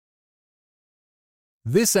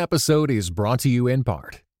This episode is brought to you in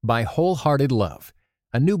part by Wholehearted Love,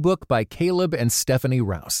 a new book by Caleb and Stephanie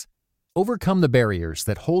Rouse. Overcome the barriers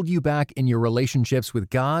that hold you back in your relationships with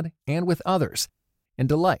God and with others, and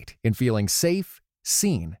delight in feeling safe,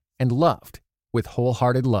 seen, and loved with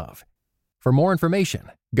Wholehearted Love. For more information,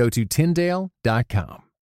 go to Tyndale.com.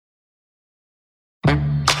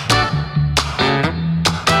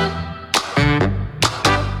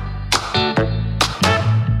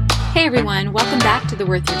 Hey everyone, welcome back to the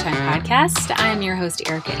Worth Your Time podcast. I'm your host,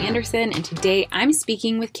 Erica Anderson, and today I'm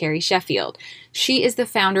speaking with Carrie Sheffield. She is the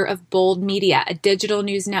founder of Bold Media, a digital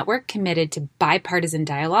news network committed to bipartisan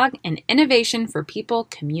dialogue and innovation for people,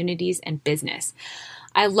 communities, and business.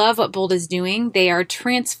 I love what Bold is doing. They are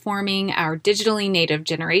transforming our digitally native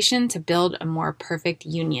generation to build a more perfect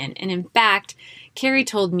union. And in fact, Carrie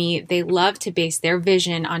told me they love to base their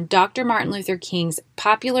vision on Dr. Martin Luther King's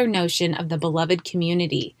popular notion of the beloved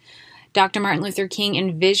community. Dr. Martin Luther King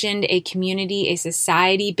envisioned a community, a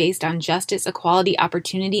society based on justice, equality,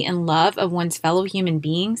 opportunity, and love of one's fellow human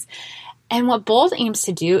beings. And what Bold aims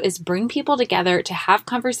to do is bring people together to have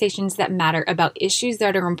conversations that matter about issues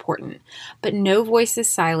that are important. But no voice is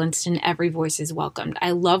silenced and every voice is welcomed.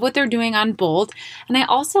 I love what they're doing on Bold. And I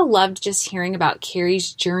also loved just hearing about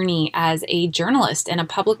Carrie's journey as a journalist and a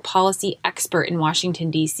public policy expert in Washington,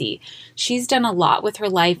 D.C. She's done a lot with her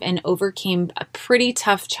life and overcame a pretty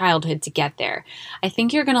tough childhood to get there. I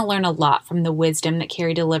think you're going to learn a lot from the wisdom that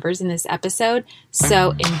Carrie delivers in this episode.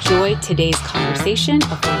 So enjoy today's conversation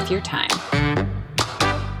of Worth Your Time.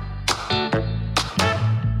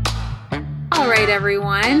 All right,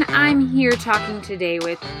 everyone. I'm here talking today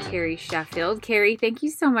with Carrie Sheffield. Carrie, thank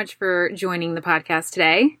you so much for joining the podcast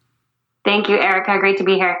today. Thank you, Erica. Great to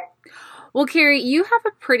be here. Well, Carrie, you have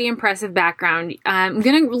a pretty impressive background. I'm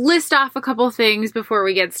going to list off a couple things before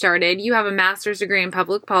we get started. You have a master's degree in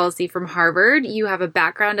public policy from Harvard. You have a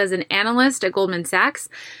background as an analyst at Goldman Sachs.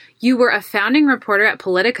 You were a founding reporter at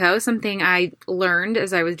Politico, something I learned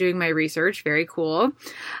as I was doing my research. Very cool.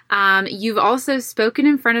 You've also spoken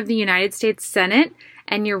in front of the United States Senate,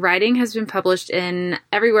 and your writing has been published in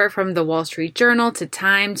everywhere from the Wall Street Journal to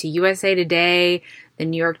Time to USA Today, the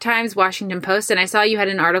New York Times, Washington Post, and I saw you had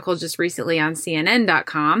an article just recently on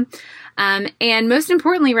CNN.com. And most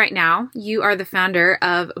importantly right now, you are the founder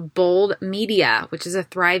of Bold Media, which is a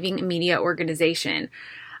thriving media organization.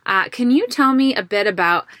 Can you tell me a bit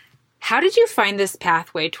about how did you find this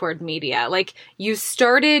pathway toward media? Like you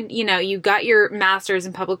started, you got your master's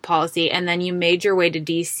in public policy and then you made your way to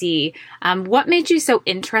DC. What made you so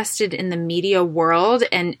interested in the media world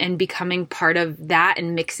and becoming part of that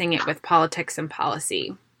and mixing it with politics and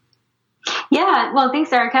policy? Yeah, well,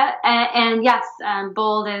 thanks, Erica. And yes,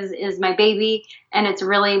 Bold is my baby, and it's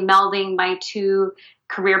really melding my two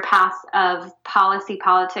career paths of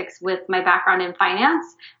politics with my background in finance.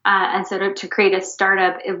 And so to create a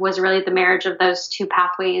startup, it was really the marriage of those two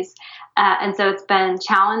pathways. And so it's been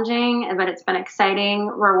challenging, but it's been exciting,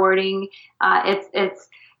 rewarding.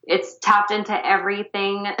 It's tapped into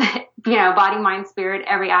everything, body, mind, spirit,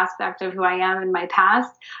 every aspect of who I am in my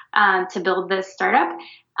past, to build this startup.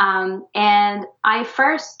 And I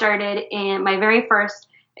first started in my very first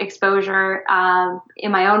exposure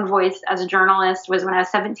in my own voice as a journalist was when I was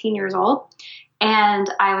 17 years old.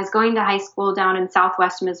 And I was going to high school down in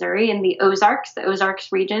Southwest Missouri in the Ozarks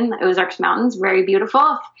region, the Ozarks Mountains, very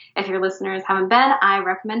beautiful. If your listeners haven't been, I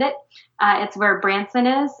recommend it. It's where Branson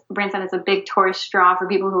is. Branson is a big tourist draw for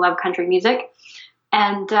people who love country music.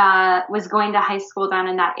 And was going to high school down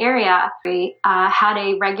in that area. Had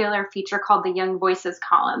a regular feature called the Young Voices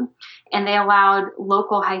column. And they allowed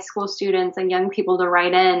local high school students and young people to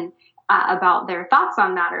write in about their thoughts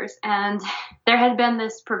on matters. And there had been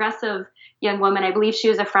this progressive young woman, I believe she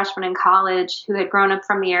was a freshman in college, who had grown up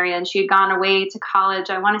from the area, and she had gone away to college.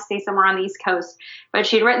 I want to say somewhere on the East Coast. But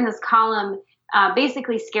she'd written this column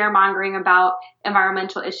basically scaremongering about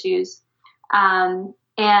environmental issues.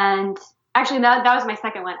 And actually, that was my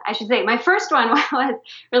second one. I should say my first one was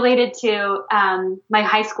related to my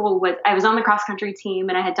high school. I was on the cross country team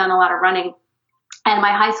and I had done a lot of running. And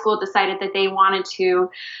my high school decided that they wanted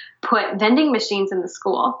to put vending machines in the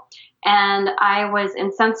school. And I was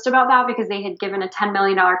incensed about that because they had given a $10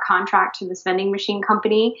 million contract to this vending machine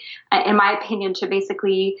company, in my opinion, to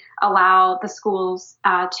basically allow the schools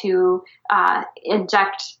to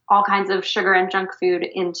inject all kinds of sugar and junk food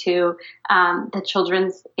into the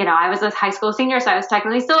children's, I was a high school senior, so I was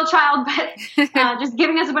technically still a child, but just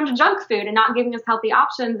giving us a bunch of junk food and not giving us healthy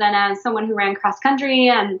options. And as someone who ran cross country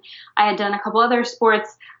and I had done a couple other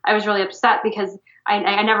sports, I was really upset because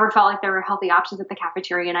I never felt like there were healthy options at the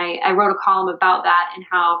cafeteria. And I wrote a column about that and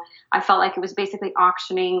how I felt like it was basically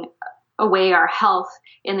auctioning away our health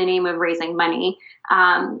in the name of raising money.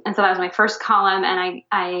 And so that was my first column, and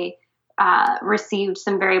I received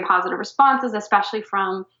some very positive responses, especially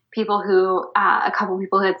from people who, a couple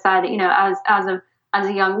people who had said, as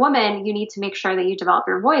a young woman, you need to make sure that you develop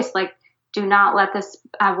your voice. Like, do not let this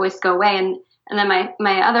voice go away. And then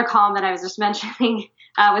my other column that I was just mentioning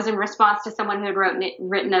was in response to someone who had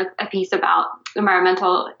written a piece about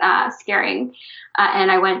environmental scaring.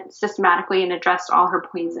 And I went systematically and addressed all her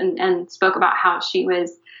points and spoke about how she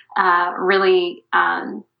was really,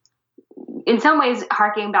 in some ways,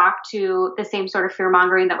 harking back to the same sort of fear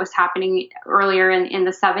mongering that was happening earlier in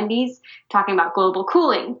the 70s, talking about global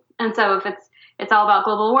cooling. And so if it's all about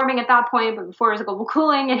global warming at that point, but before it was global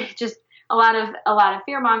cooling, and just a lot of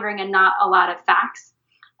fear mongering and not a lot of facts.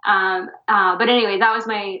 But anyway, that was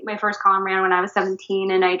my first column, ran when I was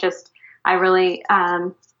 17, and I really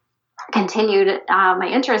continued my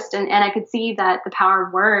interest, and I could see that the power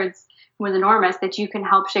of words was enormous, that you can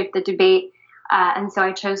help shape the debate. And so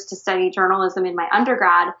I chose to study journalism in my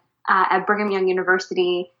undergrad at Brigham Young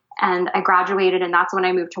University, and I graduated, and that's when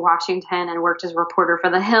I moved to Washington and worked as a reporter for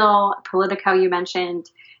The Hill, Politico, you mentioned.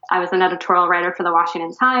 I was an editorial writer for the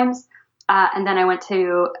Washington Times. And then I went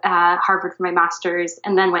to Harvard for my master's,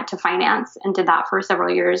 and then went to finance and did that for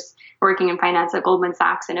several years, working in finance at Goldman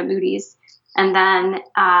Sachs and at Moody's. And then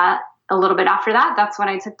a little bit after that, that's when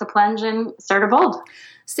I took the plunge and started Bold.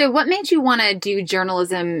 So what made you want to do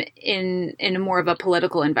journalism in a more of a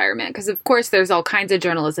political environment? Because, of course, there's all kinds of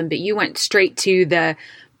journalism, but you went straight to the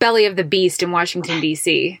belly of the beast in Washington,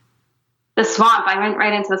 D.C. The swamp. I went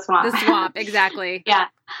right into the swamp. The swamp, exactly. Yeah.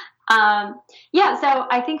 So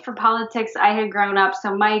I think for politics, I had grown up.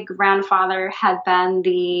 So my grandfather had been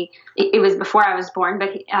it was before I was born,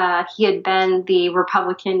 but he had been the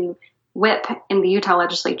Republican whip in the Utah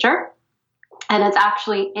legislature. And it's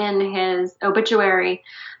actually in his obituary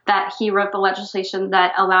that he wrote the legislation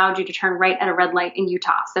that allowed you to turn right at a red light in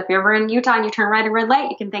Utah. So if you're ever in Utah and you turn right at a red light,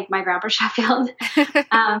 you can thank my grandpa Sheffield.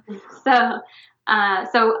 So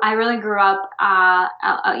I really grew up,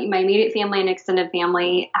 my immediate family and extended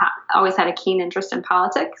family always had a keen interest in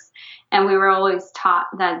politics. And we were always taught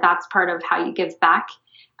that that's part of how you give back,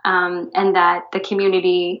 and that the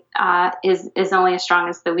community is only as strong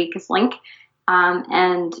as the weakest link.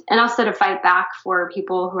 And also to fight back for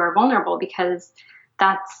people who are vulnerable, because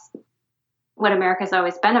that's what America's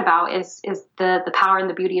always been about, is the power and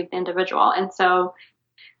the beauty of the individual. And so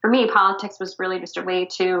for me, politics was really just a way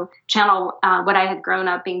to channel what I had grown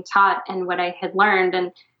up being taught and what I had learned.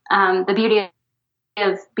 And the beauty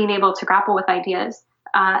of being able to grapple with ideas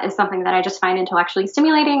is something that I just find intellectually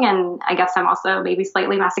stimulating. And I guess I'm also maybe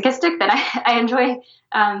slightly masochistic, that I enjoy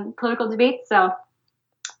political debates. So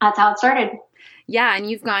that's how it started. Yeah, and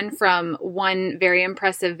you've gone from one very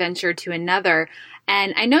impressive venture to another.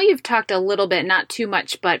 And I know you've talked a little bit, not too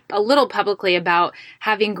much, but a little publicly about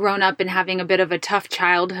having grown up and having a bit of a tough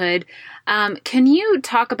childhood. Can you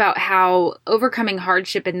talk about how overcoming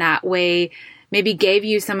hardship in that way maybe gave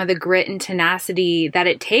you some of the grit and tenacity that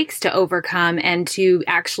it takes to overcome and to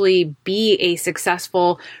actually be a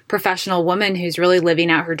successful professional woman who's really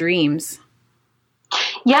living out her dreams?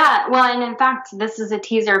 Yeah, well, and in fact, this is a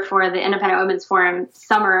teaser for the Independent Women's Forum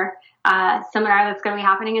summer seminar that's going to be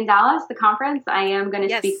happening in Dallas, the conference. I am going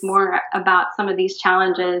to speak more about some of these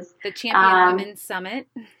challenges. The Champion Women's Summit.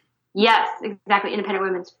 Yes, exactly. Independent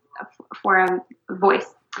Women's Forum Voice.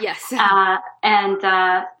 Yes. So I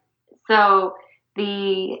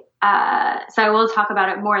will talk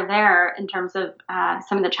about it more there in terms of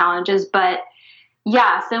some of the challenges. But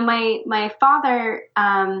yeah, so my father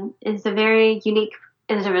is a very unique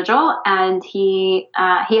individual, and he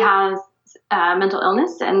has mental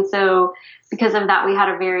illness, and so because of that, we had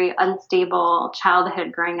a very unstable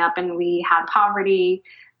childhood growing up, and we had poverty.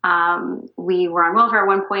 We were on welfare at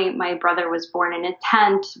one point. My brother was born in a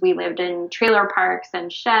tent. We lived in trailer parks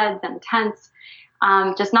and sheds and tents.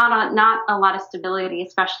 Just not a lot of stability,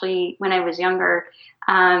 especially when I was younger.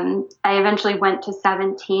 I eventually went to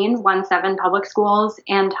 17 public schools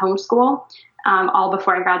and homeschool, all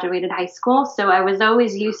before I graduated high school. So I was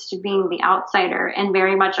always used to being the outsider, and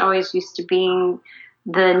very much always used to being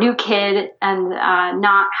the new kid, and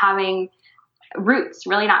not having roots,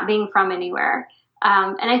 really not being from anywhere.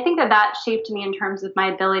 And I think that shaped me in terms of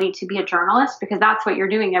my ability to be a journalist, because that's what you're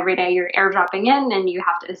doing every day. You're airdropping in, and you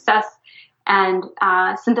have to assess and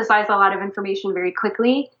synthesize a lot of information very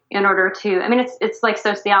quickly in order to, it's like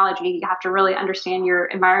sociology. You have to really understand your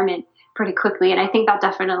environment pretty quickly. And I think that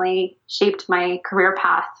definitely shaped my career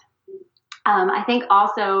path. I think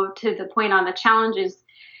also, to the point on the challenges,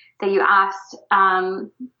 you asked,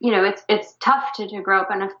 it's tough to grow up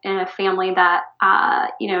in a family that,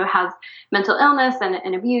 has mental illness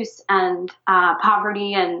and abuse and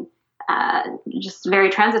poverty and just very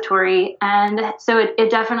transitory. And so it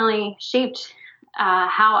definitely shaped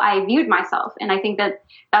how I viewed myself. And I think that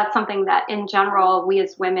that's something that in general, we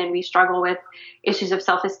as women, we struggle with issues of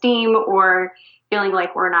self-esteem or feeling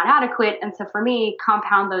like we're not adequate. And so for me,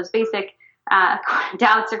 compound those basic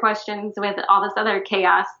doubts or questions with all this other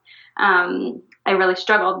chaos. I really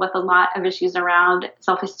struggled with a lot of issues around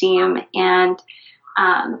self-esteem and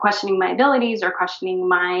questioning my abilities or questioning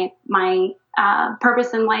my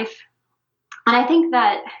purpose in life. And I think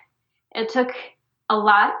that it took a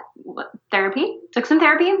lot took some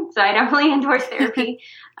therapy. So I definitely endorse therapy.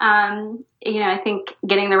 I think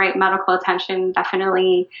getting the right medical attention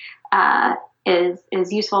definitely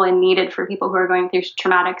is useful and needed for people who are going through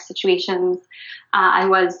traumatic situations. I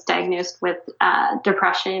was diagnosed with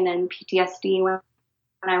depression and PTSD when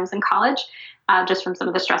I was in college, just from some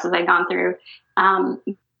of the stresses I'd gone through.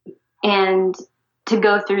 And to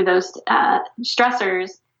go through those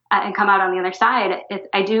stressors and come out on the other side,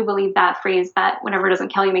 I do believe that phrase that whatever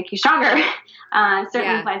doesn't kill you make you stronger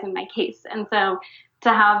certainly applies in my case. And so to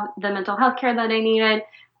have the mental health care that I needed,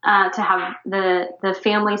 to have the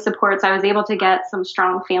family supports, I was able to get some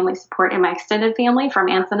strong family support in my extended family from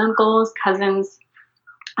aunts and uncles, cousins,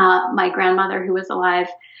 my grandmother who was alive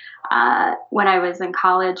when I was in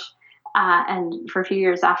college and for a few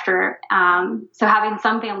years after. So having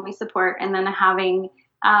some family support and then having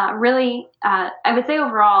I would say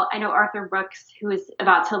overall, I know Arthur Brooks, who is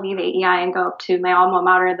about to leave AEI and go up to my alma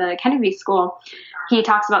mater, the Kennedy School. He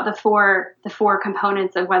talks about the four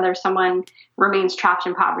components of whether someone remains trapped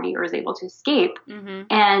in poverty or is able to escape. Mm-hmm.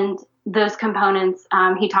 And those components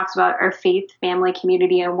he talks about are faith, family,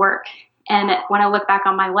 community, and work. And when I look back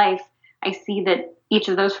on my life, I see that each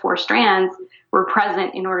of those four strands were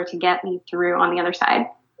present in order to get me through on the other side.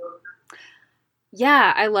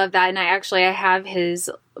 Yeah, I love that. And I have his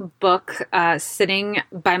book sitting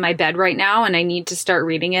by my bed right now, and I need to start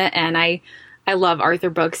reading it. And I love Arthur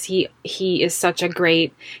Brooks. He is such a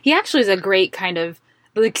great, he actually is a great kind of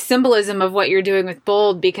like symbolism of what you're doing with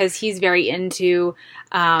Bold, because he's very into,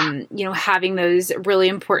 having those really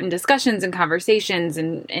important discussions and conversations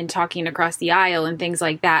and talking across the aisle and things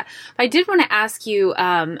like that. But I did want to ask you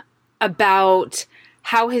about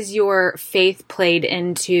how has your faith played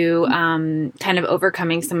into kind of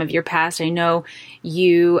overcoming some of your past? I know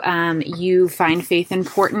you find faith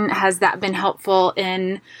important. Has that been helpful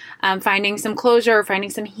in finding some closure or finding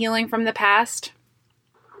some healing from the past?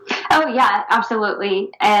 Oh, yeah, absolutely.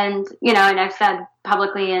 And, and I've said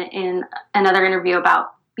publicly in another interview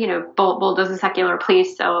about, Bold is a secular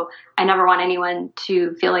place, so I never want anyone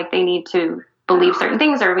to feel like they need to believe certain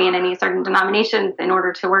things or be in any certain denominations in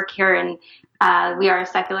order to work here. And we are a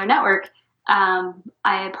secular network.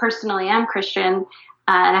 I personally am Christian,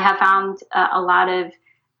 and I have found a lot of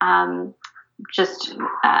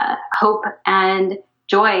hope and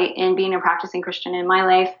joy in being a practicing Christian in my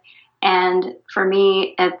life. And for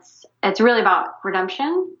me, it's really about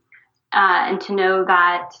redemption, and to know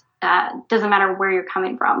that doesn't matter where you're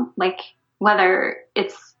coming from, like whether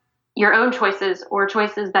it's your own choices or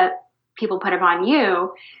choices that people put upon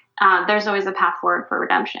you. There's always a path forward for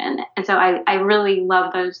redemption. And so I really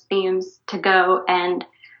love those themes to go and,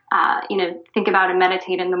 think about and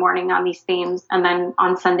meditate in the morning on these themes. And then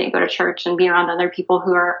on Sunday, go to church and be around other people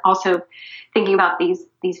who are also thinking about these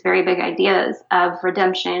very big ideas of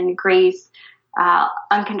redemption, grace,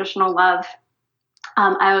 unconditional love.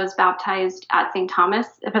 I was baptized at St. Thomas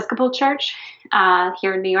Episcopal Church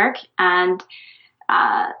here in New York. And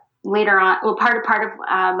later on, part of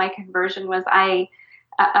my conversion was a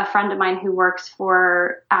friend of mine who works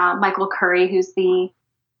for Michael Curry, who's the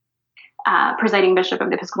presiding bishop of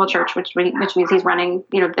the Episcopal Church, which means he's running,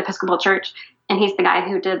 the Episcopal Church. And he's the guy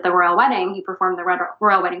who did the royal wedding. He performed the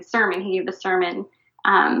royal wedding sermon. He gave the sermon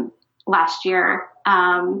last year.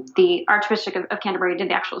 The Archbishop of Canterbury did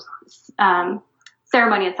the actual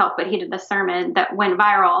ceremony itself, but he did the sermon that went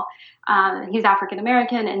viral. He's African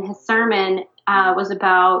American, and his sermon was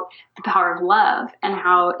about the power of love and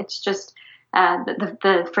how it's just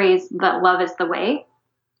the phrase that love is the way.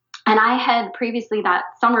 And I had previously that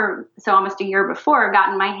summer, so almost a year before,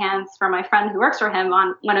 gotten my hands from my friend who works for him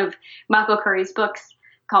on one of Michael Curry's books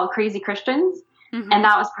called Crazy Christians. And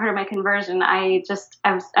that was part of my conversion. I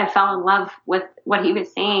fell in love with what he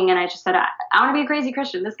was saying. And I just said, I want to be a crazy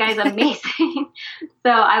Christian. This guy's amazing. So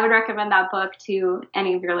I would recommend that book to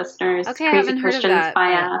any of your listeners. Okay, I Crazy haven't Christians heard of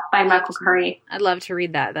that. by Michael Curry. I'd love to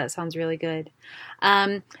read that. That sounds really good.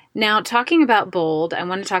 Now, talking about Bold, I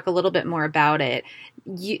want to talk a little bit more about it.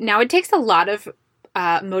 Now, it takes a lot of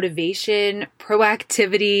motivation,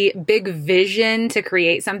 proactivity, big vision to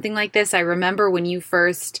create something like this. I remember when you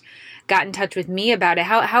first got in touch with me about it.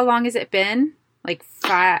 How long has it been? Like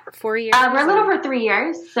 4 years? We're a little over 3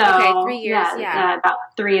 years. So okay, 3 years. Yeah. About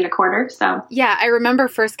 3.25. So yeah, I remember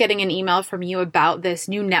first getting an email from you about this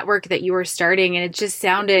new network that you were starting, and it just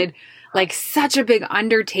sounded like such a big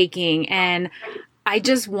undertaking. And I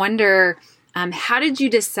just wonder, how did you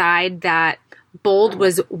decide that Bold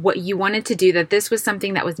was what you wanted to do, that this was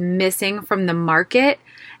something that was missing from the market?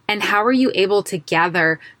 And how are you able to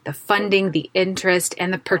gather the funding, the interest,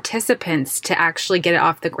 and the participants to actually get it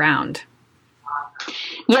off the ground?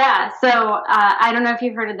 Yeah, so I don't know if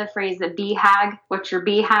you've heard of the phrase the BHAG, what's your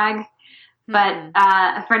BHAG? But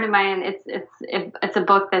a friend of mine, it's a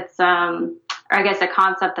book that's, or I guess a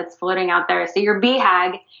concept that's floating out there. So your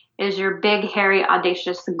BHAG is your big, hairy,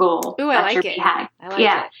 audacious goal. Ooh, I like it. BHAG. I like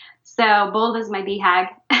it. So Bold is my BHAG.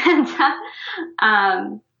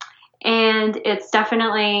 And it's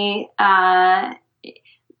definitely,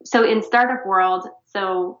 so in startup world,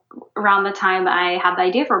 so around the time I had the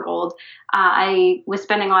idea for Bold, I was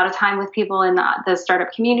spending a lot of time with people in the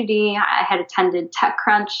startup community. I had attended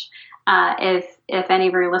TechCrunch. If any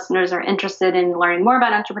of your listeners are interested in learning more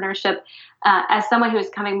about entrepreneurship, as someone who is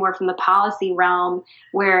coming more from the policy realm,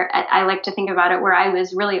 where I like to think about it, where I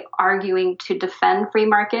was really arguing to defend free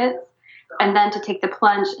markets, and then to take the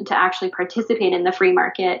plunge and to actually participate in the free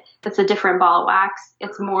market, that's a different ball of wax.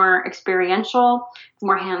 It's more experiential, it's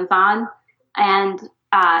more hands-on, and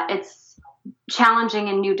it's challenging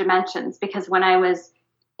in new dimensions. Because when I was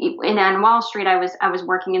on Wall Street, I was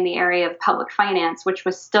working in the area of public finance, which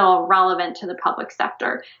was still relevant to the public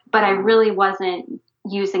sector, but I really wasn't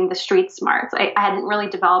using the street smarts. I hadn't really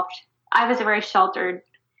developed. I was a very sheltered,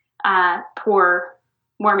 poor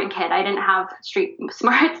Mormon kid. I didn't have street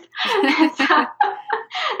smarts. So,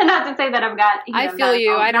 and not to say that I've got. I feel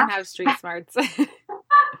you. I don't have street smarts.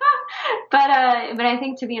 But I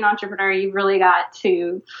think to be an entrepreneur, you've really got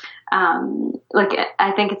to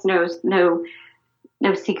I think it's no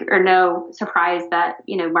secret or no surprise that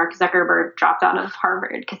Mark Zuckerberg dropped out of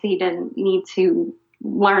Harvard because he didn't need to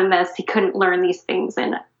learn this. He couldn't learn these things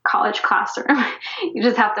in a college classroom. You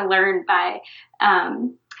just have to learn by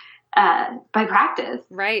practice.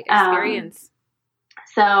 Right. Experience.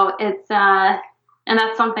 So it's, and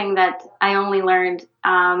that's something that I only learned,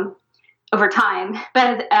 over time,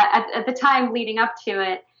 but at the time leading up to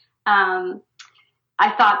it, I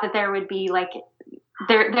thought that there would be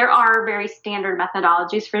there are very standard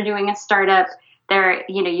methodologies for doing a startup. There,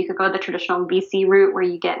 you could go the traditional VC route where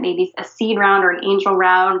you get maybe a seed round or an angel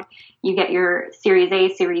round. You get your Series A,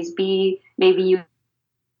 Series B, maybe you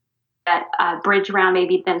get a bridge round,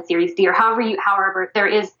 maybe then Series D, or however, there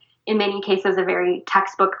is in many cases a very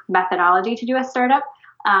textbook methodology to do a startup.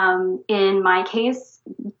 In my case,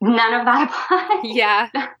 none of that applies. Yeah.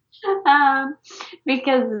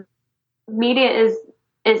 Because media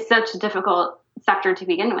is such a difficult sector to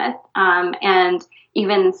begin with. And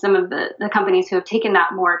even some of the companies who have taken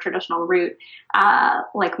that more traditional route,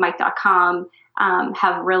 like Mike.com,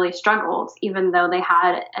 have really struggled, even though they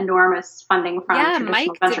had enormous funding from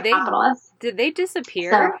traditional venture capitalists. Did they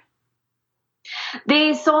disappear? So,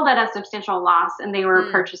 they sold at a substantial loss, and they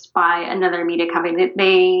were purchased by another media company.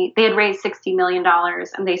 They had raised $60 million,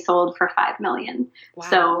 and they sold for $5 million. Wow.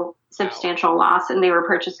 So substantial loss, and they were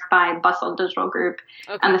purchased by Bustle Digital Group.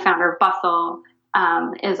 Okay. And the founder of Bustle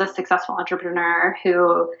is a successful entrepreneur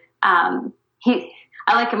who I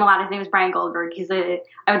like him a lot. His name is Brian Goldberg. I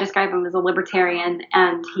would describe him as a libertarian,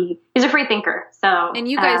 and he's a free thinker. So, and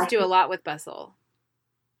you guys do a lot with Bustle.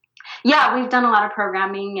 Yeah, we've done a lot of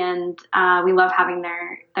programming, and we love having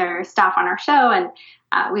their staff on our show. And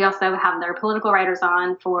we also have their political writers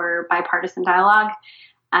on for bipartisan dialogue.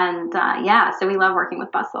 And so we love working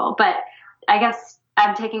with Bustle. But I guess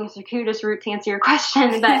I'm taking a circuitous route to answer your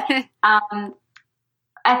question. But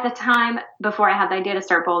at the time, before I had the idea to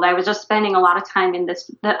start Bold, I was just spending a lot of time in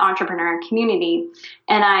the entrepreneur community.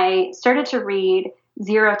 And I started to read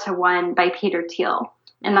 0 to 1 by Peter Thiel.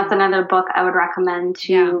 And that's another book I would recommend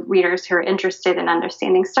to readers who are interested in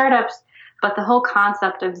understanding startups. But the whole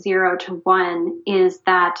concept of 0 to 1 is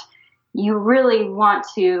that you really want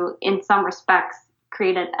to, in some respects,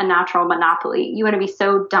 create a natural monopoly. You want to be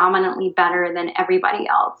so dominantly better than everybody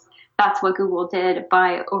else. That's what Google did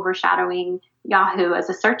by overshadowing Yahoo as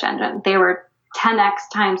a search engine. They were 10x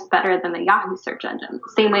times better than the Yahoo search engine.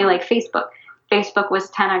 Same way like Facebook. Facebook was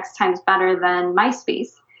 10x times better than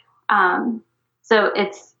MySpace. So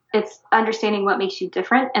it's understanding what makes you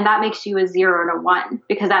different, and that makes you a 0 to 1,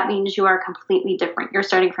 because that means you are completely different. You're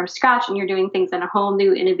starting from scratch and you're doing things in a whole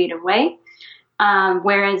new innovative way.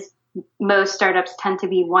 Whereas most startups tend to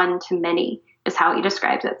be 1 to many is how he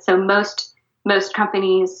describes it. So most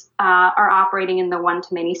companies are operating in the 1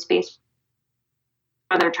 to many space,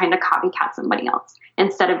 where they're trying to copycat somebody else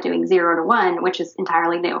instead of doing 0 to 1, which is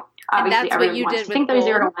entirely new. Obviously, everyone wants to think they're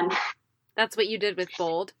 0 to 1. That's what you did with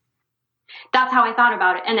Bold. That's how I thought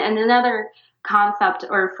about it. And another concept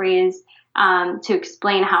or phrase to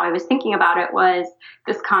explain how I was thinking about it was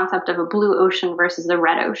this concept of a blue ocean versus a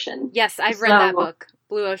red ocean. Yes, I've read that book,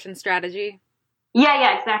 Blue Ocean Strategy.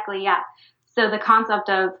 Yeah, exactly. Yeah. So the concept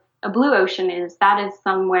of a blue ocean is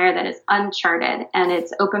somewhere that is uncharted and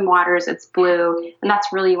it's open waters, it's blue, and that's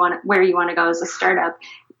really where you want to go as a startup,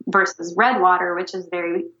 versus red water, which is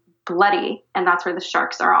very bloody, and that's where the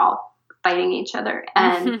sharks are all fighting each other.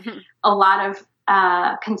 And a lot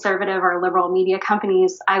of conservative or liberal media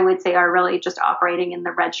companies, I would say, are really just operating in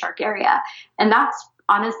the red shark area. And that's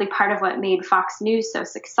honestly part of what made Fox News so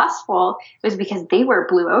successful, was because they were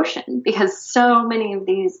blue ocean, because so many of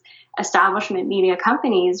these establishment media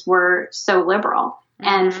companies were so liberal.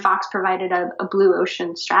 And Fox provided a blue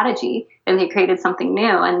ocean strategy, and they created something new,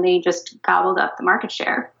 and they just gobbled up the market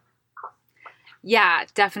share. Yeah,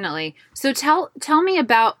 definitely. So tell me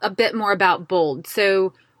a bit more about Bold.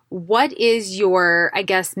 So what is your, I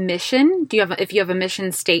guess, mission? If you have a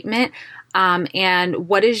mission statement, and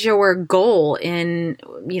what is your goal in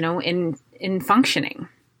functioning?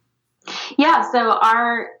 Yeah. So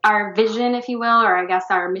our vision, if you will, or I guess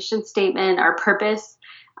our mission statement, our purpose,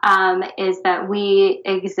 is that we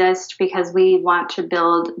exist because we want to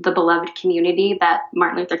build the beloved community that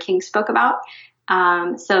Martin Luther King spoke about.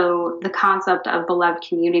 So the concept of beloved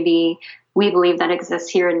community, we believe that exists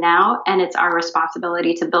here and now, and it's our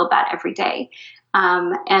responsibility to build that every day.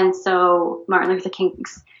 And so Martin Luther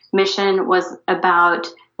King's mission was about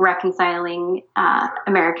reconciling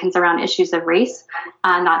Americans around issues of race.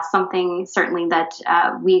 Not something certainly that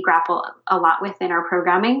we grapple a lot with in our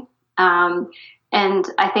programming. And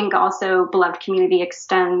I think also beloved community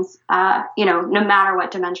extends, no matter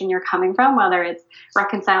what dimension you're coming from, whether it's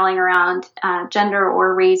reconciling around gender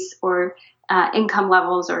or race or income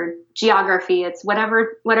levels or geography, it's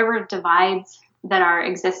whatever divides that are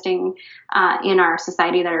existing in our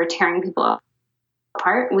society that are tearing people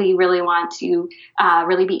apart. We really want to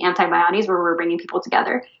really be antibodies where we're bringing people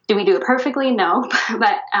together. Do we do it perfectly? No,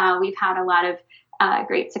 but we've had a lot of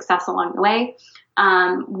great success along the way.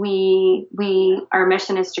 Our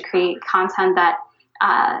mission is to create content that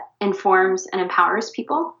informs and empowers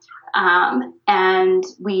people. And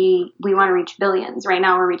we want to reach billions. Right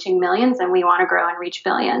now we're reaching millions, and we want to grow and reach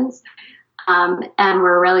billions. And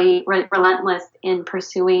we're really relentless in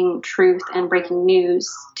pursuing truth and breaking news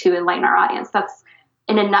to enlighten our audience. That's,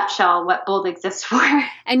 in a nutshell, what Bold exists for.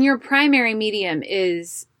 And your primary medium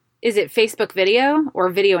is it Facebook video or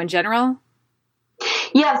video in general?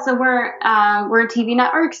 Yeah, so we're a TV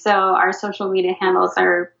network, so our social media handles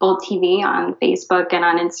are Bold TV on Facebook and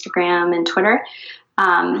on Instagram and Twitter.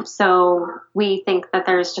 So we think that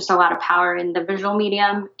there's just a lot of power in the visual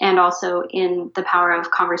medium and also in the power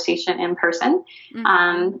of conversation in person,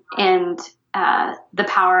 and the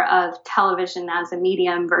power of television as a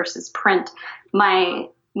medium versus print. My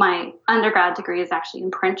undergrad degree is actually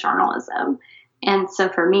in print journalism. And so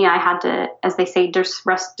for me, I had to, as they say,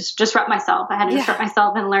 disrupt myself. I had to disrupt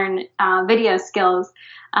myself and learn video skills,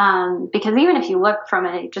 because even if you look from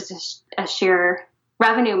a sheer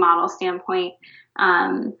revenue model standpoint,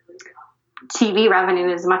 TV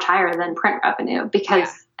revenue is much higher than print revenue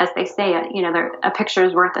because, as they say, a picture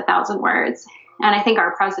is worth 1,000 words. And I think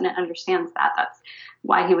our president understands that. That's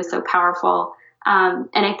why he was so powerful. And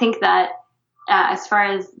I think that as far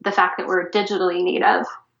as the fact that we're digitally native,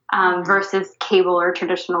 versus cable or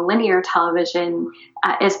traditional linear television,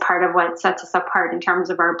 is part of what sets us apart in terms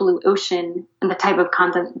of our blue ocean and the type of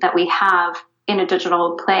content that we have in a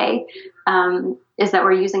digital play, is that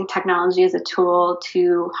we're using technology as a tool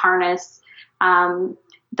to harness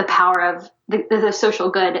the power of the social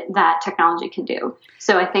good that technology can do.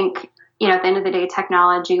 So I think, at the end of the day,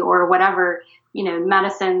 technology or whatever,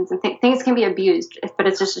 medicines and things can be abused, but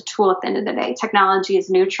it's just a tool at the end of the day. Technology is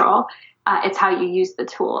neutral. It's how you use the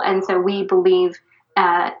tool. And so we believe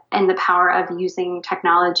in the power of using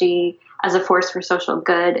technology as a force for social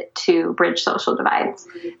good to bridge social divides.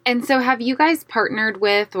 And so have you guys partnered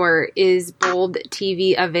with, or is Bold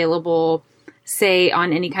TV available say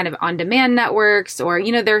on any kind of on-demand networks, or,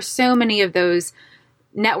 you know, there's so many of those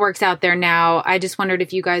networks out there now. I just wondered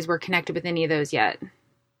if you guys were connected with any of those yet.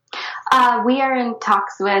 We are in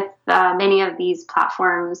talks with many of these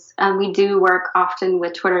platforms. We do work often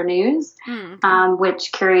with Twitter News,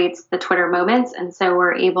 which curates the Twitter moments. And so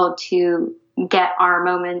we're able to get our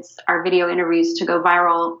moments, our video interviews, to go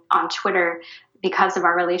viral on Twitter because of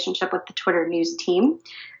our relationship with the Twitter News team.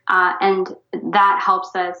 And that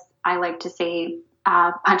helps us, I like to say,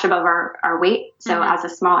 punch above our weight. So as a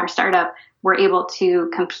smaller startup, we're able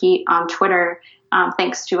to compete on Twitter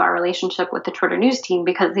thanks to our relationship with the Twitter News team,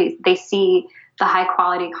 because they see the high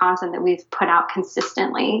quality content that we've put out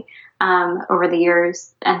consistently over the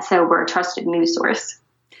years. And so we're a trusted news source.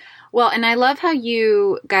 Well, and I love how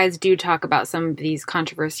you guys do talk about some of these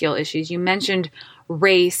controversial issues. You mentioned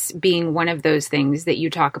race being one of those things that you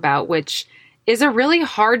talk about, which is a really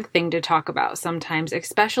hard thing to talk about sometimes,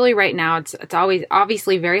 especially right now. It's always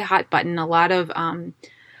obviously very hot button, a lot of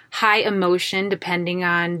high emotion depending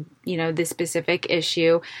on, you know, the specific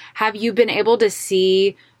issue. Have you been able to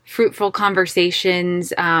see fruitful conversations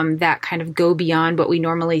that kind of go beyond what we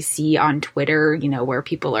normally see on Twitter, you know, where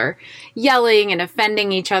people are yelling and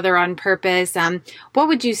offending each other on purpose? What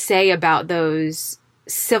would you say about those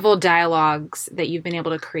civil dialogues that you've been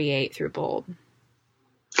able to create through Bold?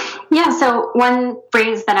 Yeah, so one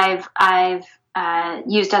phrase that I've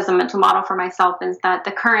used as a mental model for myself is that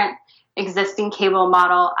the current existing cable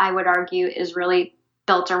model, I would argue, is really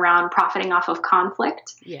built around profiting off of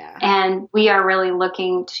conflict. Yeah. And we are really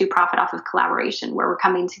looking to profit off of collaboration, where we're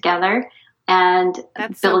coming together and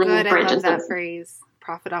That's building so good. bridges. I love that phrase,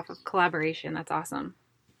 profit off of collaboration. That's awesome.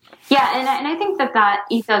 Yeah, and I think that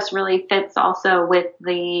ethos really fits also with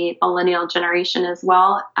the millennial generation as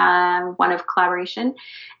well, one of collaboration.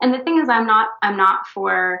 And the thing is, I'm not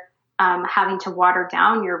for having to water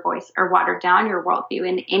down your voice or water down your worldview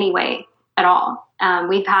in any way at all.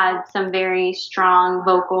 We've had some very strong,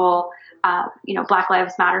 vocal, Black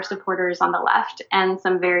Lives Matter supporters on the left, and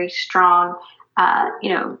some very strong,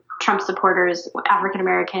 Trump supporters, African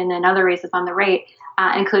American and other races on the right,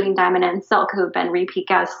 including Diamond and Silk, who have been repeat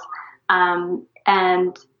guests.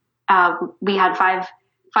 We had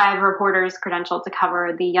five reporters credentialed to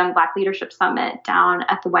cover the Young Black Leadership Summit down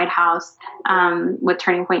at the White House with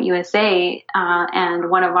Turning Point USA. And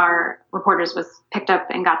one of our reporters was picked up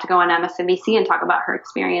and got to go on MSNBC and talk about her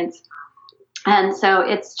experience. And so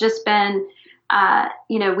it's just been,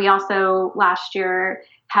 we also last year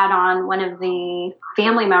had on one of the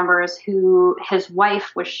family members who his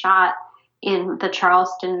wife was shot in the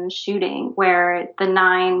Charleston shooting, where the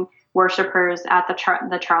 9 worshipers at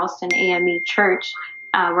the Charleston AME church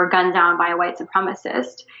were gunned down by a white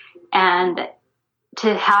supremacist. And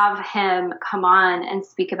to have him come on and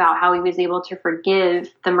speak about how he was able to forgive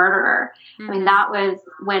the murderer. Mm-hmm. I mean, that was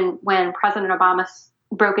when President Obama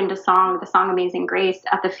broke into the song Amazing Grace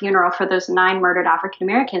at the funeral for those 9 murdered African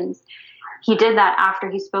Americans. He did that after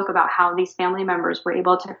he spoke about how these family members were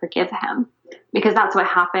able to forgive him, because that's what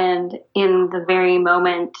happened in the very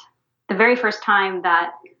moment, the very first time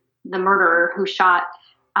that the murderer who shot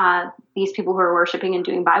these people who were worshiping and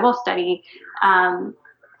doing Bible study,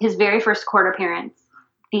 his very first court appearance,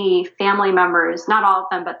 the family members, not all of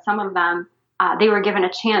them, but some of them, they were given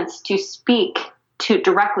a chance to speak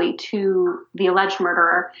directly to the alleged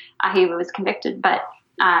murderer. He was convicted, but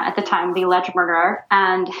at the time, the alleged murderer,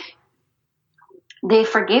 and they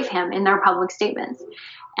forgave him in their public statements.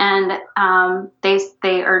 And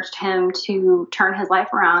they urged him to turn his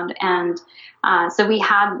life around. And so we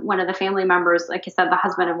had one of the family members, like I said, the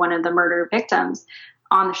husband of one of the murder victims,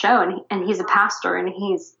 on the show. And he's a pastor, and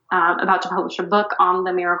he's about to publish a book on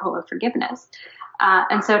the miracle of forgiveness.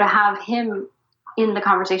 And so to have him in the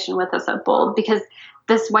conversation with us at Bold, because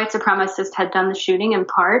this white supremacist had done the shooting in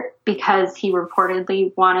part because he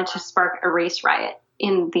reportedly wanted to spark a race riot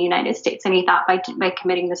in the United States. And he thought by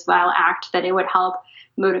committing this vile act that it would help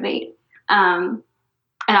motivate. And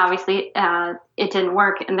obviously it didn't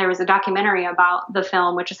work. And there was a documentary about the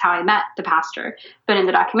film, which is how I met the pastor. But in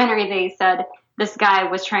the documentary, they said this guy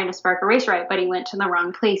was trying to spark a race riot, but he went to the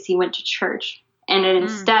wrong place. He went to church. And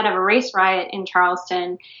instead of a race riot in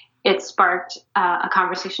Charleston, it sparked a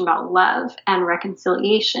conversation about love and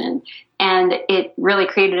reconciliation. And it really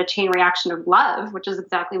created a chain reaction of love, which is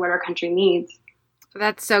exactly what our country needs.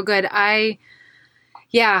 That's so good. I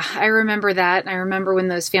remember that. I remember when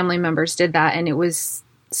those family members did that, and it was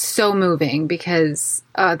so moving because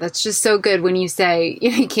that's just so good when you say,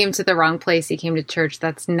 he came to the wrong place, he came to church.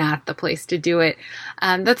 That's not the place to do it.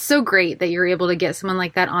 That's so great that you're able to get someone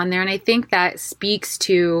like that on there. And I think that speaks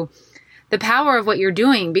to the power of what you're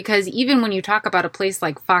doing, because even when you talk about a place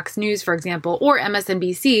like Fox News, for example, or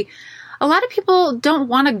MSNBC, a lot of people don't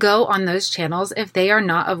want to go on those channels if they are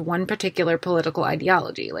not of one particular political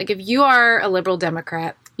ideology. Like if you are a liberal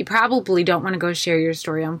Democrat, you probably don't want to go share your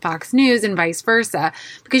story on Fox News and vice versa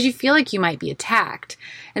because you feel like you might be attacked.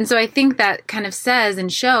 And so I think that kind of says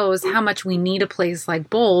and shows how much we need a place like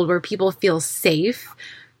Bold where people feel safe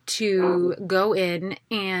to go in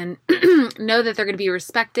and know that they're going to be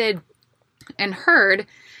respected and heard.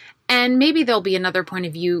 And maybe there'll be another point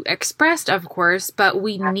of view expressed, of course, but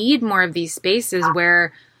we need more of these spaces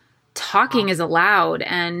where talking is allowed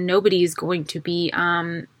and nobody's going to be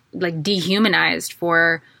like dehumanized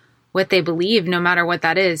for what they believe, no matter what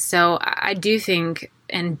that is. So I do think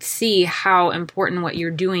and see how important what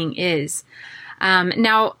you're doing is.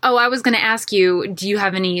 Now, I was going to ask you, do you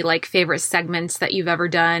have any like favorite segments that you've ever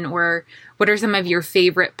done, or what are some of your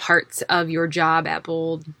favorite parts of your job at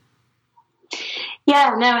Bold?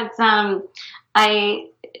 Yeah, no, it's,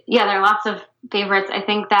 there are lots of favorites. I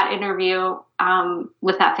think that interview,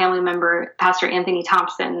 with that family member, Pastor Anthony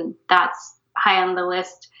Thompson, that's high on the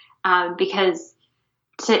list, because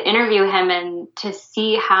to interview him and to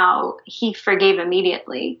see how he forgave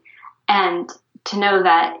immediately and to know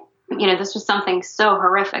that, this was something so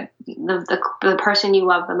horrific, the person you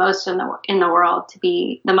love the most in the world, to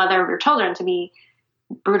be the mother of your children, to be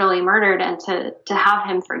brutally murdered, and to have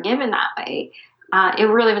him forgiven that way. It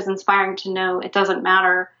really was inspiring to know it doesn't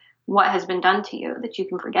matter what has been done to you, that you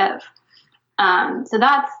can forgive. So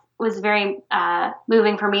that was very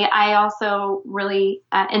moving for me. I also really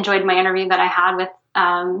enjoyed my interview that I had with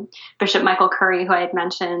Bishop Michael Curry, who I had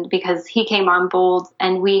mentioned, because he came on Bold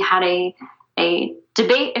and we had a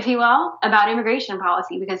debate, if you will, about immigration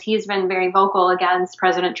policy, because he's been very vocal against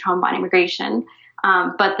President Trump on immigration.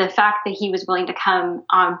 But the fact that he was willing to come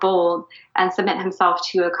on Bold and submit himself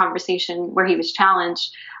to a conversation where he was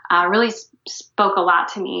challenged really spoke a lot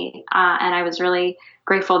to me. And I was really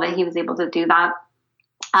grateful that he was able to do that.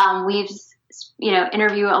 We've,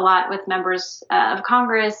 interview a lot with members of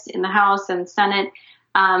Congress in the House and Senate.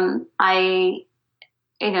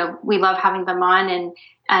 We love having them on,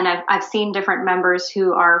 and I've seen different members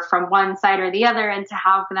who are from one side or the other, and to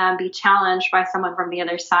have them be challenged by someone from the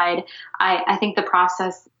other side, I think the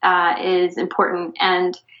process is important.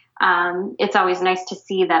 And it's always nice to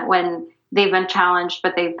see that when they've been challenged,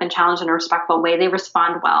 but they've been challenged in a respectful way, they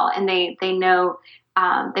respond well, and they know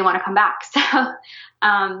they want to come back. So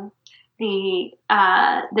the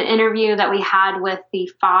interview that we had with the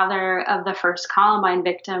father of the first Columbine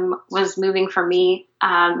victim was moving for me.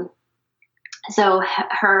 So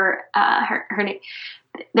her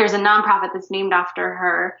there's a nonprofit that's named after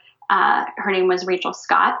her. Her name was Rachel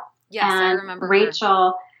Scott. Yes, and I remember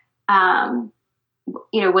Rachel,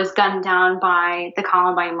 was gunned down by the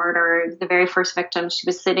Columbine murderers, the very first victim. She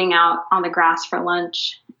was sitting out on the grass for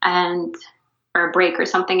lunch or a break or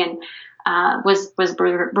something, and was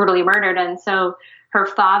brutally murdered. And so her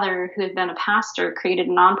father, who had been a pastor, created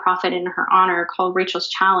a nonprofit in her honor called Rachel's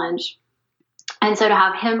Challenge. And so to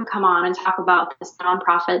have him come on and talk about this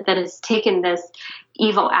nonprofit that has taken this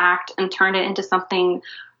evil act and turned it into something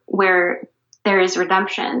where there is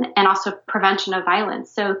redemption and also prevention of violence.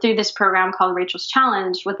 So through this program called Rachel's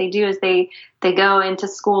Challenge, what they do is they go into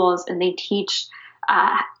schools and they teach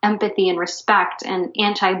empathy and respect and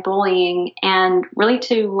anti-bullying, and really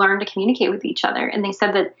to learn to communicate with each other. And they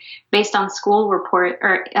said that based on school report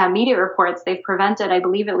or media reports, they've prevented, I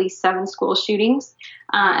believe, at least 7 school shootings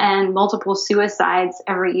and multiple suicides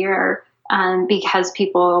every year because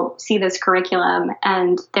people see this curriculum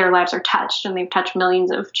and their lives are touched, and they've touched millions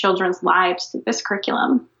of children's lives through this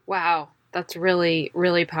curriculum. Wow, that's really,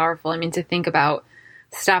 really powerful. I mean, to think about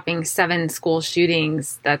stopping 7 school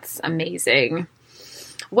shootings, that's amazing.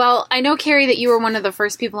 Well, I know, Carrie, that you were one of the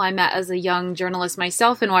first people I met as a young journalist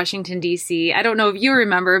myself in Washington, D.C. I don't know if you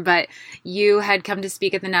remember, but you had come to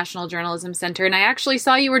speak at the National Journalism Center, and I actually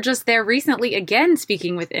saw you were just there recently again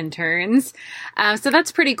speaking with interns. So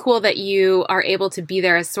that's pretty cool that you are able to be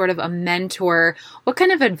there as sort of a mentor. What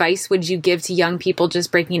kind of advice would you give to young people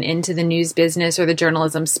just breaking into the news business or the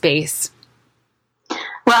journalism space?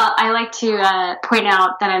 Well, I like to point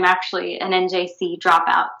out that I'm actually an NJC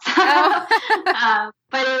dropout. Oh.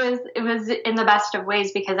 But it was in the best of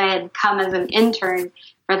ways, because I had come as an intern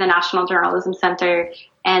for the National Journalism Center,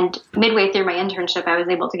 and midway through my internship, I was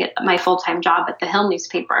able to get my full-time job at the Hill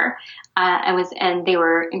newspaper. And they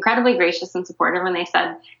were incredibly gracious and supportive, and they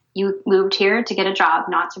said, "You moved here to get a job,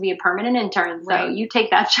 not to be a permanent intern. So you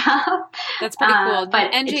take that job." That's pretty cool.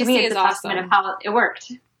 But NJC to me, it's is a awesome. testament of how it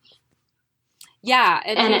worked. Yeah,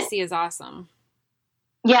 NJC is awesome.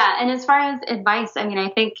 Yeah, and as far as advice, I mean, I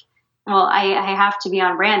think well, I have to be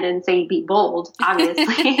on brand and say be bold,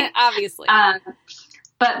 obviously. Obviously.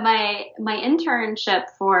 But my internship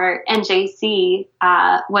for NJC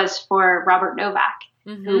was for Robert Novak,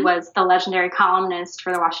 who was the legendary columnist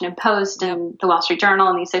for the Washington Post and the Wall Street Journal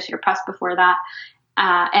and the Associated Press before that,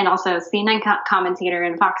 and also CNN commentator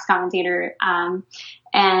and Fox commentator.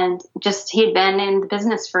 And just he had been in the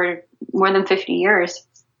business for more than 50 years.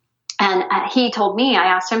 And he told me, I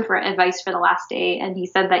asked him for advice for the last day, and he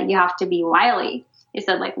said that you have to be wily. He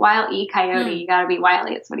said, like, Wile E. Coyote, you got to be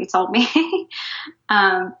wily. It's what he told me.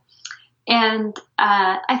 And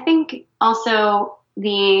I think also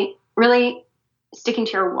the really sticking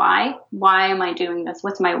to your why. Why am I doing this?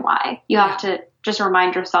 What's my why? You have to just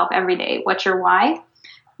remind yourself every day, what's your why?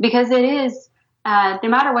 Because it is, no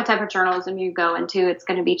matter what type of journalism you go into, it's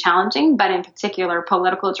going to be challenging, but in particular,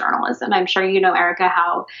 political journalism. I'm sure you know, Erica,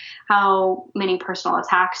 how many personal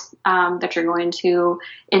attacks that you're going to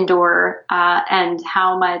endure and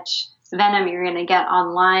how much venom you're going to get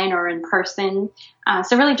online or in person.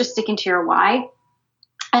 So really just sticking to your why.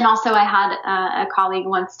 And also I had a colleague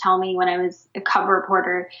once tell me when I was a cub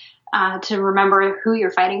reporter to remember who you're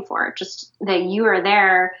fighting for, just that you are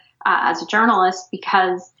there as a journalist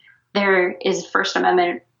because there is First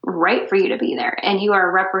Amendment right for you to be there and you are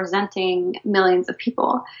representing millions of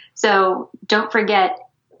people. So don't forget,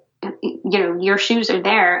 your shoes are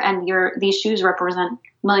there and these shoes represent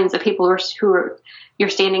millions of people you're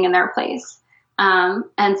standing in their place.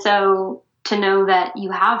 And so to know that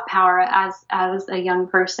you have power as a young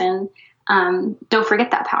person, don't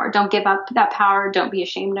forget that power. Don't give up that power. Don't be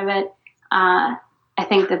ashamed of it. I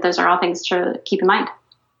think that those are all things to keep in mind.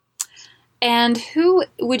 And who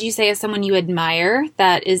would you say is someone you admire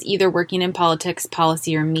that is either working in politics,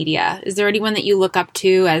 policy, or media? Is there anyone that you look up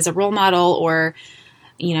to as a role model or,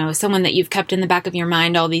 someone that you've kept in the back of your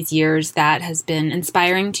mind all these years that has been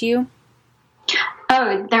inspiring to you?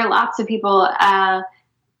 Oh, there are lots of people. I'm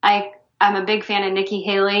a big fan of Nikki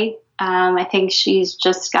Haley. I think she's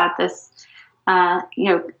just got this,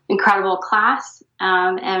 incredible class,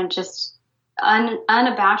 and just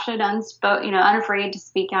unabashed, unafraid to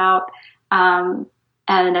speak out. And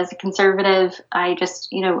as a conservative, I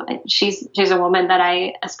just, she's a woman that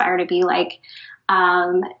I aspire to be like.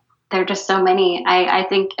 There are just so many. I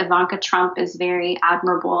think Ivanka Trump is very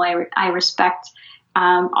admirable. I respect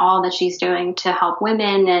all that she's doing to help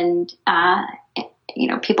women and,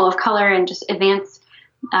 people of color and just advance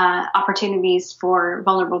opportunities for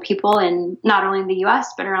vulnerable people in not only in the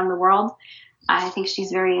U.S., but around the world. I think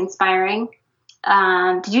she's very inspiring.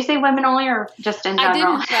 Did you say women only or just in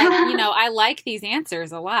general? I didn't, but, I like these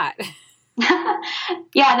answers a lot.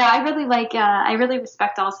 Yeah, no, I really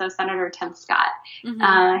respect also Senator Tim Scott.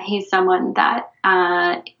 He's someone that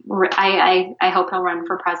I hope he'll run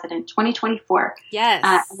for president 2024. Yes.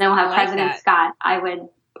 And then we'll have President Scott. I would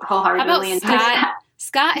wholeheartedly endorse that.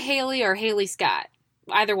 Scott Haley or Haley Scott?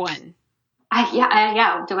 Either one.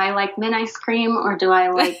 Yeah. Do I like mint ice cream or do I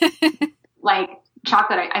like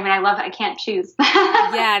chocolate? I mean, I love it. I can't choose.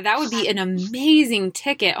 Yeah, that would be an amazing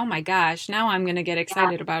ticket. Oh my gosh. Now I'm going to get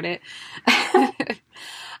excited about it.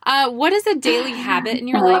 What is a daily habit in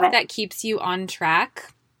your life that keeps you on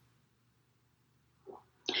track?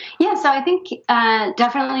 Yeah, so I think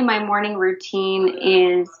definitely my morning routine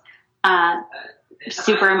is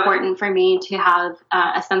super important for me to have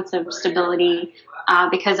a sense of stability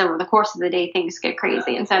because over the course of the day, things get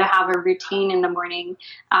crazy. And so to have a routine in the morning,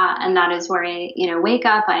 and that is where I, wake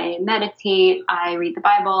up, I meditate, I read the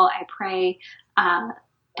Bible, I pray.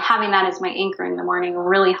 Having that as my anchor in the morning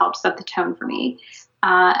really helps set the tone for me.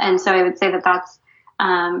 And so I would say that that's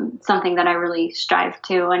something that I really strive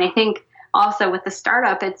to. And I think also with the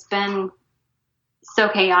startup, it's been so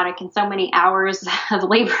chaotic and so many hours of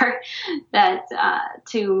labor that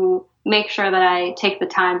to make sure that I take the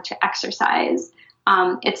time to exercise.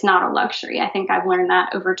 It's not a luxury. I think I've learned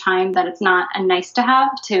that over time that it's not a nice to have.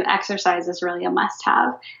 To exercise is really a must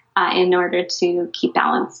have in order to keep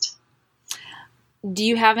balanced. Do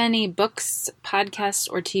you have any books, podcasts,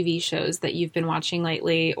 or TV shows that you've been watching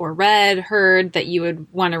lately or read, heard that you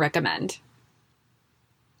would want to recommend?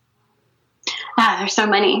 There's so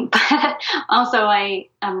many. But also, I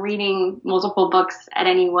am reading multiple books at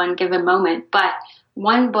any one given moment. But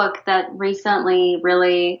one book that recently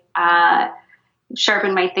really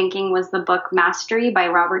sharpened my thinking was the book Mastery by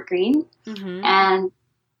Robert Greene. And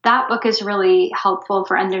that book is really helpful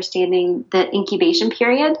for understanding the incubation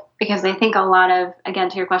period, because I think a lot of, again,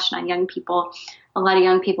 to your question on young people, a lot of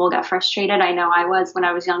young people get frustrated. I know I was when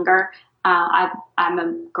I was younger. I'm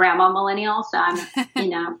a grandma millennial, so I'm,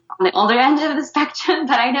 on the older end of the spectrum,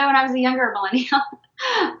 but I know when I was a younger millennial,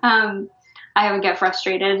 I would get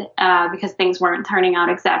frustrated because things weren't turning out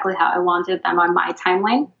exactly how I wanted them on my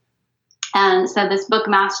timeline. And so this book,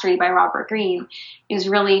 Mastery by Robert Greene, is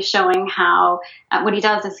really showing how what he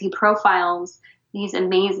does is he profiles these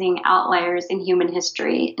amazing outliers in human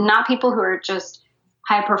history, not people who are just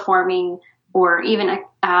high performing or even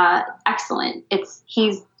excellent.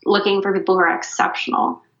 He's looking for people who are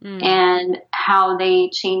exceptional and how they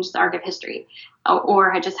change the arc of history,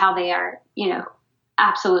 or just how they are,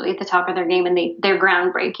 absolutely at the top of their game, and they're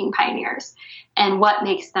groundbreaking pioneers, and what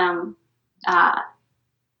makes them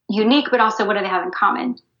unique, but also what do they have in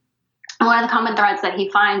common. And one of the common threads that he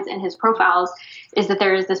finds in his profiles is that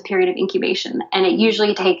there is this period of incubation, and it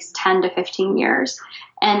usually takes 10 to 15 years.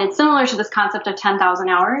 And it's similar to this concept of 10,000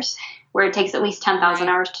 hours, where it takes at least 10,000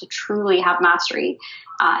 hours to truly have mastery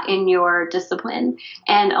in your discipline.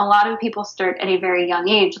 And a lot of people start at a very young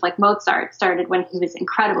age, like Mozart started when he was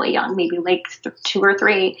incredibly young, maybe like 2 or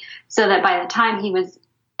 3, so that by the time he was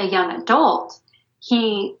a young adult,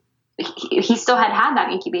 he still had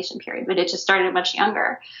that incubation period, but it just started much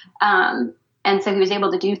younger. And so he was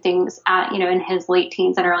able to do things in his late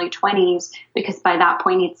teens and early 20s, because by that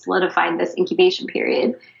point he'd solidified this incubation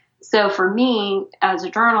period. So for me, as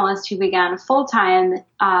a journalist who began full-time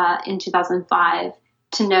in 2005,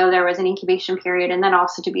 to know there was an incubation period, and then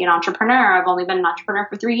also to be an entrepreneur. I've only been an entrepreneur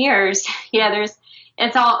for 3 years.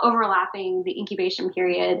 It's all overlapping the incubation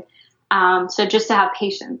period. So just to have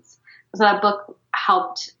patience. So that book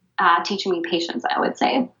helped teaching me patience, I would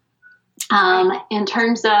say. In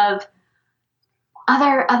terms of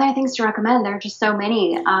other things to recommend, there are just so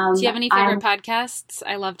many. Do you have any favorite podcasts?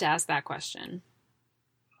 I love to ask that question.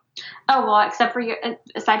 Oh, well,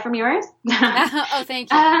 aside from yours? Oh,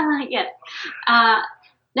 thank you. Yes.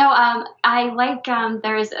 No, I like,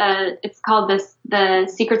 it's called The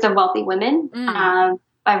Secrets of Wealthy Women,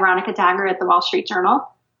 by Veronica Dagher at the Wall Street Journal.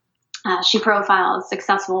 She profiles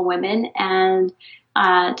successful women and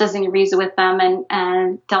does interviews with them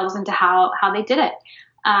and delves into how they did it.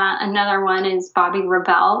 Another one is Bobbi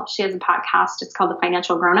Rebell. She has a podcast. It's called The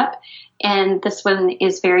Financial Grown-Up. And this one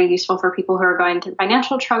is very useful for people who are going through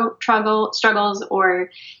financial struggles,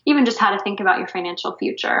 or even just how to think about your financial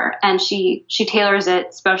future. And she tailors it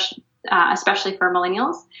especially for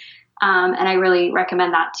millennials. And I really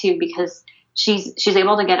recommend that too, because she's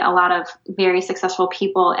able to get a lot of very successful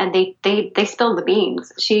people, and they spill the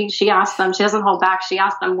beans. She asks them, she doesn't hold back. She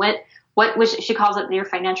asks them what she calls it your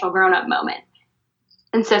financial grown-up moment.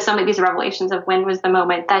 And so some of these revelations of when was the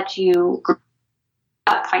moment that you grew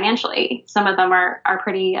up financially, some of them are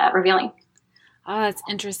pretty revealing. Oh, that's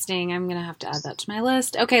interesting. I'm going to have to add that to my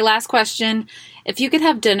list. Okay, last question. If you could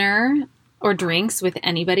have dinner or drinks with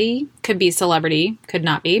anybody, could be celebrity, could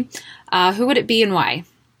not be, who would it be and why?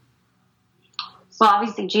 Well,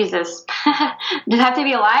 obviously Jesus. Does it have to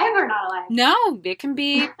be alive or not alive? No, it can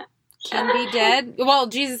be dead. Well,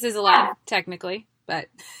 Jesus is alive, technically, but...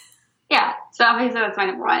 Yeah, so obviously that's my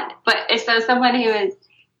number one. But if there's someone who is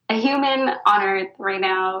a human on earth right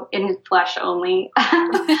now, in his flesh only,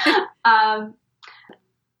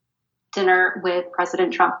 dinner with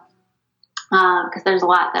President Trump, because there's a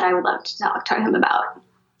lot that I would love to talk to him about.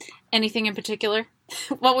 Anything in particular?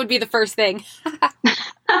 What would be the first thing?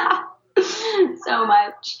 So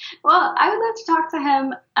much. Well, I would love to talk to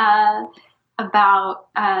him about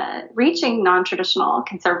reaching non-traditional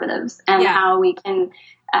conservatives and how we can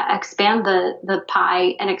expand the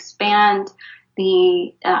pie and expand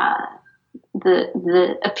the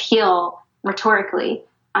appeal rhetorically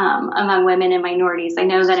among women and minorities. I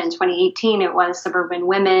know that in 2018 it was suburban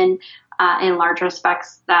women in large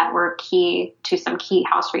respects that were key to some key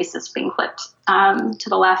House races being flipped to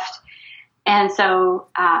the left. And so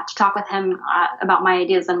to talk with him about my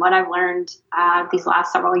ideas and what I've learned these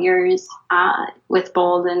last several years with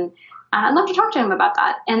Bold, and I'd love to talk to him about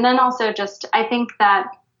that. And then also just, I think that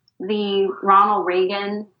the Ronald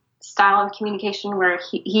Reagan style of communication, where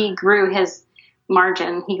he grew his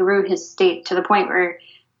margin, he grew his state to the point where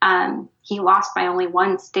he lost by only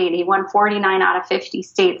one state. He won 49 out of 50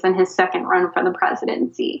 states in his second run for the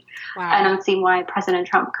presidency. Wow. I don't see why President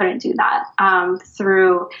Trump couldn't do that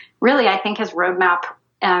through really, I think his roadmap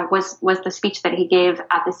was the speech that he gave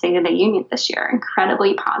at the State of the Union this year.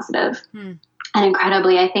 Incredibly positive and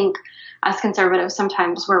incredibly, I think, as conservatives,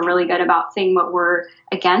 sometimes we're really good about saying what we're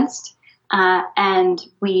against, and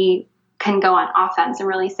we can go on offense and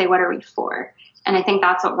really say, what are we for? And I think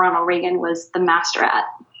that's what Ronald Reagan was the master at.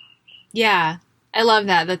 Yeah, I love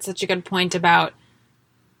that. That's such a good point about,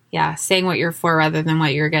 saying what you're for rather than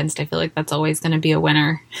what you're against. I feel like that's always going to be a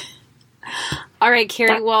winner. All right,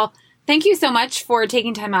 Carrie. Well, thank you so much for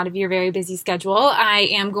taking time out of your very busy schedule. I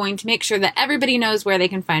am going to make sure that everybody knows where they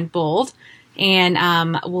can find Bold.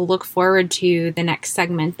 And we'll look forward to the next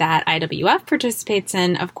segment that IWF participates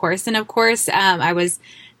in, of course. And of course, I was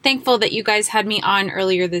thankful that you guys had me on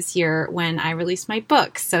earlier this year when I released my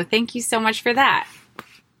book. So thank you so much for that.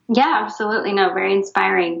 Yeah, absolutely. No, very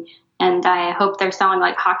inspiring. And I hope they're selling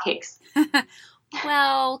like hotcakes.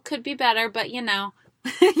 Well, could be better, but you know,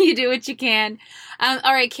 you do what you can. All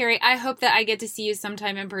right, Carrie, I hope that I get to see you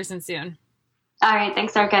sometime in person soon. All right.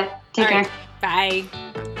 Thanks, Erica. Take care. Bye.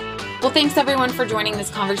 Well, thanks everyone for joining this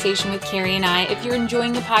conversation with Carrie and I. If you're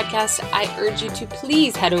enjoying the podcast, I urge you to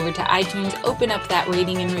please head over to iTunes, open up that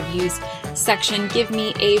rating and reviews section, give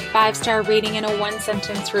me a 5-star rating and a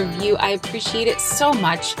 1-sentence review. I appreciate it so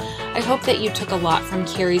much. I hope that you took a lot from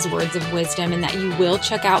Carrie's words of wisdom and that you will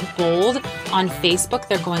check out Bold on Facebook.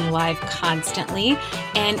 They're going live constantly,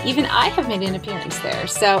 and even I have made an appearance there.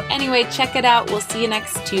 So anyway, check it out. We'll see you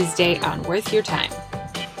next Tuesday on Worth Your Time.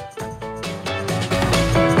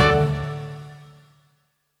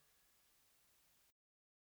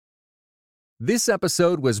 This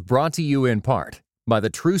episode was brought to you in part by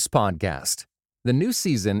the Truce Podcast. The new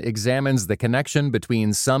season examines the connection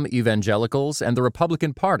between some evangelicals and the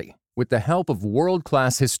Republican Party with the help of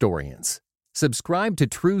world-class historians. Subscribe to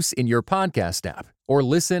Truce in your podcast app or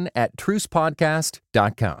listen at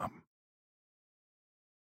trucepodcast.com.